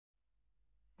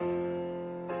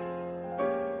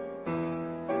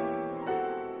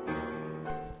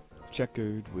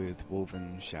Chequered with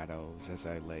woven shadows as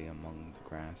I lay among the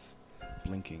grass,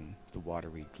 blinking the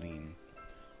watery gleam,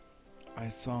 I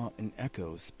saw an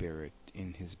echo spirit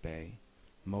in his bay,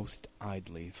 most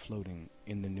idly floating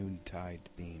in the noontide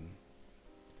beam.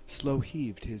 Slow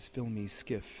heaved his filmy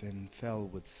skiff and fell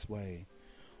with sway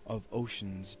of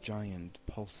ocean's giant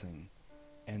pulsing,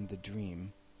 and the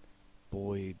dream,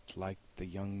 buoyed like the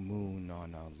young moon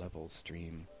on a level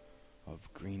stream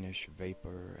of greenish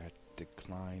vapour at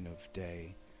decline of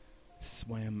day,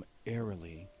 swam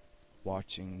airily,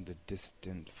 watching the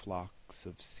distant flocks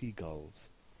of sea-gulls,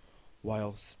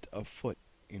 whilst a foot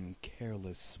in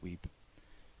careless sweep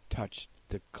touched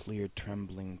the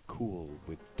clear-trembling cool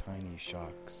with tiny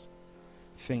shocks,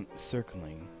 faint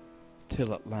circling,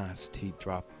 till at last he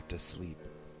dropped asleep,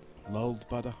 lulled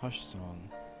by the hush-song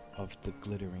of the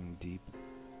glittering deep,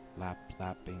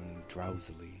 lap-lapping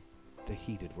drowsily the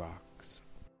heated rocks.